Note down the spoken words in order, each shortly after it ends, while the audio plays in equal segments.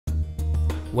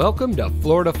Welcome to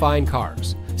Florida Fine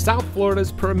Cars, South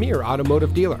Florida's premier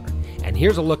automotive dealer. And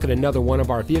here's a look at another one of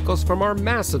our vehicles from our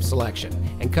massive selection,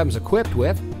 and comes equipped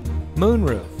with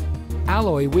moonroof,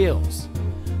 alloy wheels,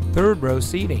 third row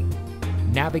seating,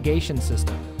 navigation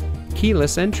system,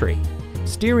 keyless entry,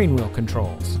 steering wheel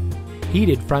controls,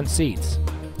 heated front seats,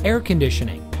 air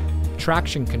conditioning,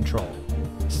 traction control,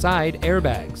 side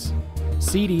airbags,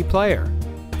 CD player,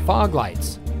 fog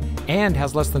lights, and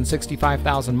has less than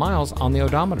 65,000 miles on the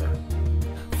odometer.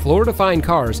 Florida Fine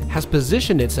Cars has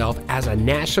positioned itself as a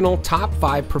national top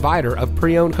 5 provider of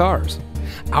pre-owned cars.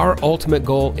 Our ultimate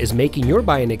goal is making your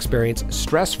buying experience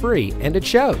stress-free, and it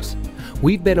shows.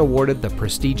 We've been awarded the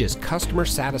prestigious Customer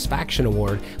Satisfaction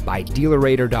Award by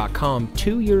DealerRater.com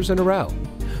 2 years in a row.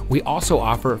 We also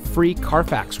offer free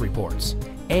Carfax reports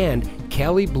and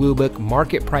Kelley Blue Book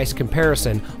market price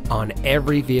comparison on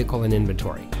every vehicle in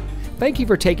inventory. Thank you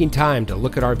for taking time to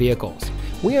look at our vehicles.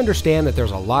 We understand that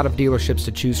there's a lot of dealerships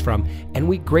to choose from, and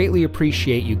we greatly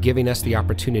appreciate you giving us the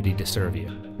opportunity to serve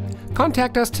you.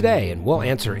 Contact us today and we'll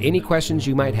answer any questions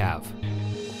you might have.